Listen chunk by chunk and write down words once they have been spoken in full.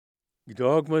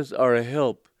Dogmas are a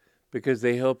help because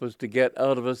they help us to get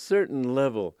out of a certain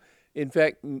level. In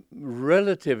fact,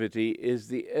 relativity is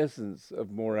the essence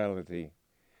of morality.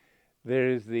 There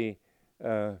is the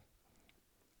uh,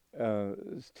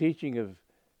 teaching of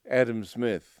Adam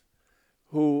Smith,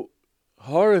 who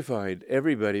horrified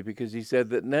everybody because he said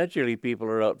that naturally people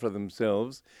are out for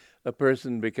themselves. A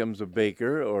person becomes a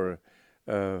baker or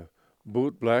a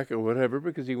bootblack or whatever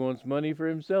because he wants money for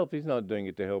himself. He's not doing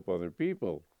it to help other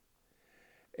people.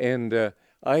 And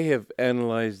I have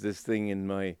analyzed this thing in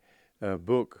my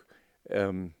book,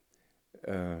 um,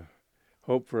 uh,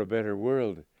 Hope for a Better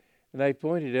World. And I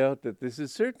pointed out that this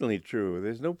is certainly true.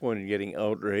 There's no point in getting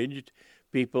outraged.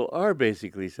 People are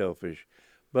basically selfish.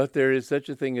 But there is such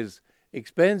a thing as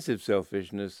expansive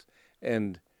selfishness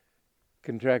and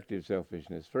contractive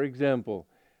selfishness. For example,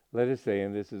 let us say,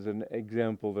 and this is an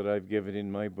example that I've given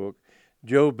in my book,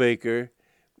 Joe Baker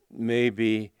may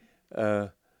be,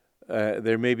 there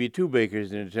may be two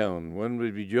bakers in a town. One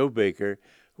would be Joe Baker,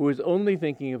 who is only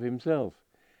thinking of himself.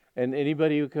 And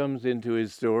anybody who comes into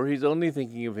his store, he's only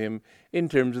thinking of him in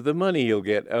terms of the money he'll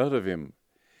get out of him.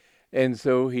 And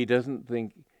so he doesn't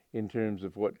think in terms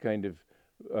of what kind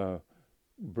of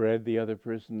bread the other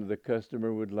person, the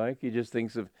customer, would like. He just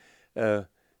thinks of,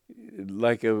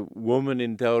 like a woman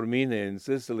in Taormina in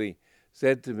Sicily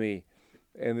said to me,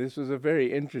 and this was a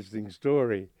very interesting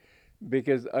story,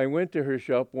 because I went to her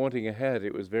shop wanting a hat.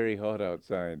 It was very hot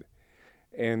outside.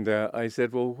 And I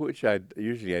said, well,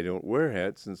 usually I don't wear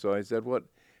hats. And so I said, what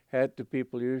hat do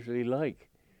people usually like?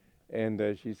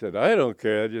 And she said, I don't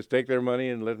care. I just take their money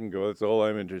and let them go. That's all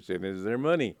I'm interested in is their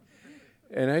money.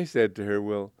 And I said to her,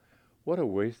 well, what a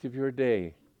waste of your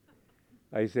day.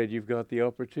 I said, you've got the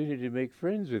opportunity to make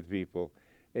friends with people.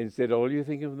 And said, all you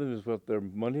think of them is what their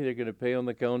money they're going to pay on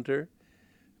the counter.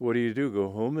 What do? Go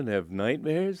home and have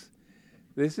nightmares?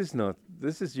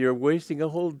 You're wasting a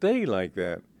whole day like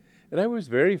that. And I was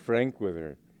very frank with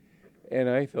her. And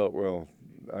I thought, well,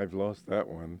 I've lost that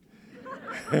one.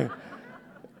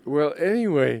 Well,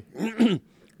 anyway,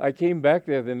 I came back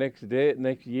there the next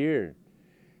year.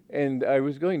 And I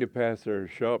was going to pass her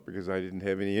shop because I didn't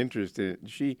have any interest in it.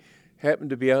 She happened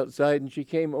to be outside, and she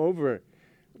came over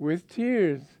with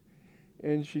tears.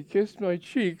 And she kissed my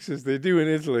cheeks, as they do in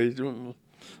Italy.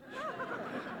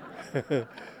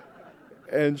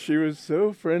 And she was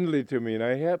so friendly to me. And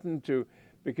I happened to,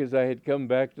 because I had come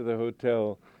back to the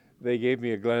hotel, they gave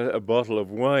me a bottle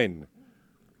of wine.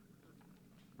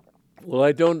 Well,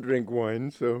 I don't drink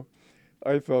wine, so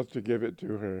I thought to give it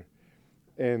to her.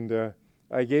 And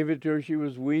I gave it to her. She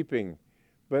was weeping.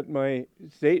 But my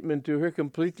statement to her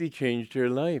completely changed her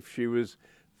life. She was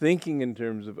thinking in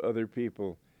terms of other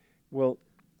people. Well,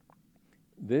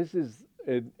 this is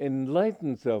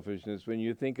enlightened selfishness when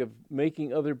you think of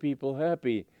making other people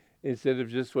happy instead of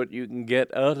just what you can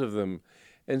get out of them.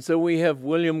 And so we have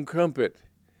William Crumpet.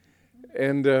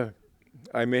 And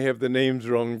I may have the names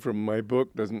wrong from my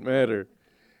book, doesn't matter.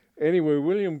 Anyway,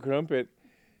 William Crumpet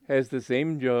has the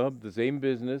same job, the same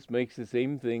business, makes the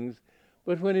same things,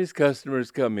 but when his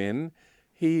customers come in,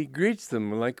 he greets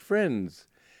them like friends.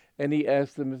 And he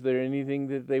asks them if there's anything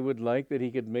that they would like that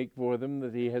he could make for them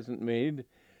that he hasn't made.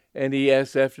 And he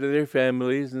asks after their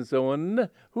families and so on.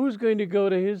 Who's going to go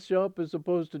to his shop as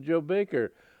opposed to Joe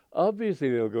Baker? Obviously,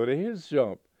 they'll go to his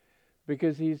shop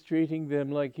because he's treating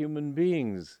them like human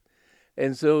beings.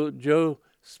 And so Joe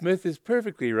Smith is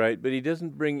perfectly right, but he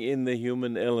doesn't bring in the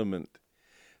human element.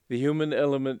 The human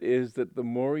element is that the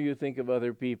more you think of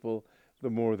other people, the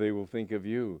more they will think of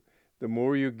you. The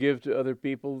more you give to other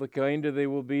people, the kinder they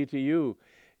will be to you.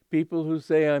 People who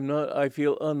say, I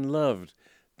feel unloved,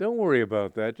 don't worry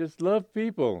about that. Just love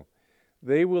people.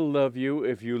 They will love you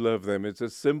if you love them. It's a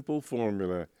simple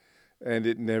formula, and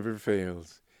it never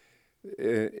fails.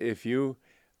 If you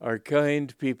are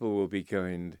kind, people will be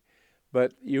kind.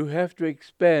 But you have to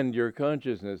expand your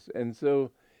consciousness. And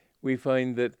so we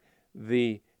find that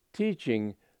the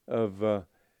teaching of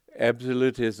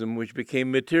absolutism, which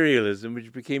became materialism,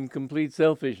 which became complete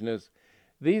selfishness,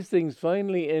 these things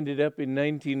finally ended up in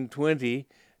 1920,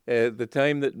 the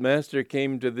time that Master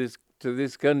came to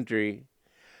this country,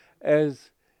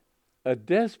 as a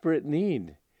desperate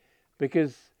need.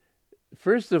 Because,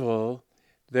 first of all,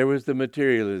 there was the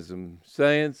materialism.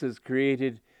 Science has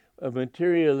created a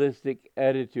materialistic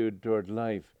attitude toward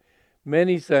life.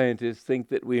 Many scientists think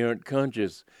that we aren't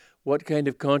conscious. What kind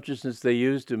of consciousness they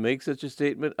use to make such a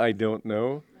statement, I don't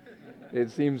know. It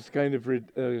seems kind of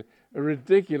a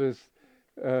ridiculous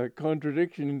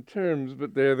contradiction in terms,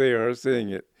 but there they are saying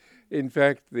it. In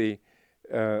fact,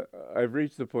 I've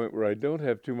reached the point where I don't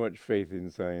have too much faith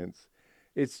in science.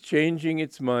 It's changing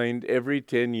its mind every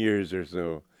 10 years or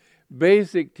so.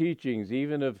 basic teachings,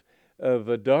 even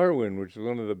of Darwin, which is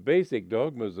one of the basic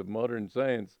dogmas of modern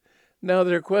science. Now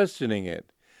they're questioning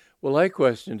it. Well, I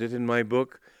questioned it in my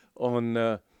book on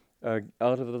Out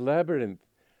of the Labyrinth.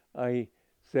 I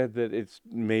said that it's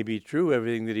maybe true,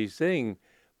 everything that he's saying,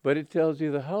 but it tells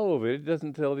you the how of it. It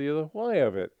doesn't tell you the why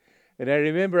of it. And I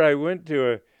remember I went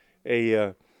to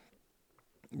a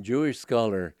Jewish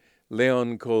scholar,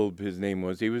 Leon Kolb, his name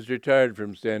was. He was retired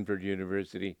from Stanford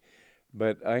University,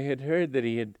 but I had heard that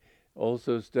he had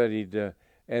also studied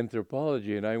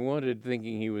anthropology, and I wanted,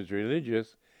 thinking he was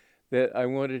religious, that I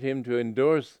wanted him to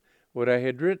endorse what I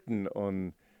had written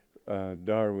on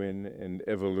Darwin and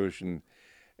evolution.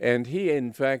 And he,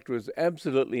 in fact, was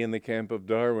absolutely in the camp of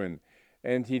Darwin,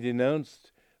 and he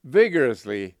denounced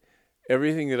vigorously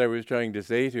everything that I was trying to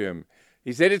say to him.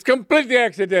 He said, "It's completely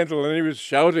accidental," and he was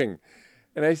shouting.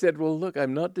 And I said, "Well, look,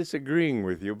 I'm not disagreeing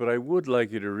with you, but I would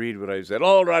like you to read what I said."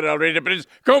 "All right, I'll read it, but it's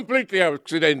completely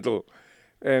accidental."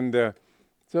 And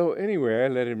so anyway, I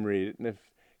let him read it. And a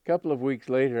couple of weeks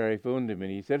later, I phoned him,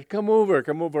 and he said, come over,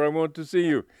 I want to see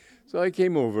you." So I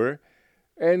came over,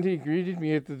 and he greeted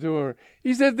me at the door.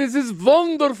 He said, "This is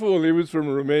wonderful." He was from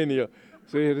Romania,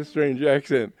 so he had a strange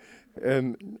accent.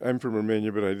 And I'm from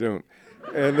Romania, but I don't.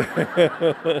 And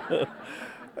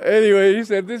anyway, he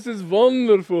said, "This is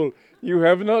wonderful. You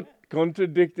have not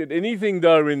contradicted anything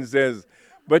Darwin says,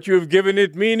 but you have given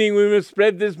it meaning. We must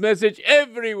spread this message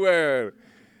everywhere."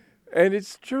 And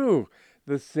it's true.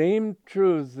 The same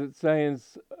truths that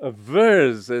science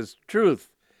avers as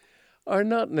truth are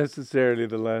not necessarily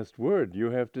the last word.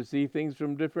 You have to see things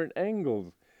from different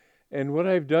angles. And what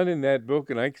I've done in that book,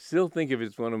 and I still think of it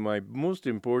as one of my most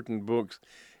important books,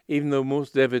 even though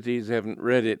most devotees haven't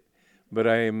read it, but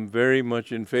I am very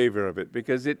much in favor of it,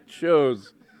 because it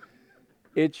shows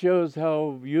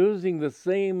how using the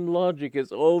same logic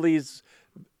as all these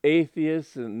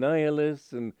atheists and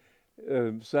nihilists and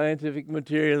scientific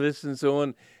materialists and so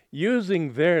on,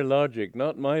 using their logic,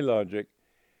 not my logic,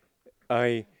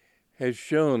 has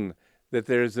shown that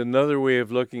there is another way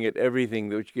of looking at everything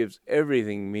which gives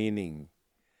everything meaning.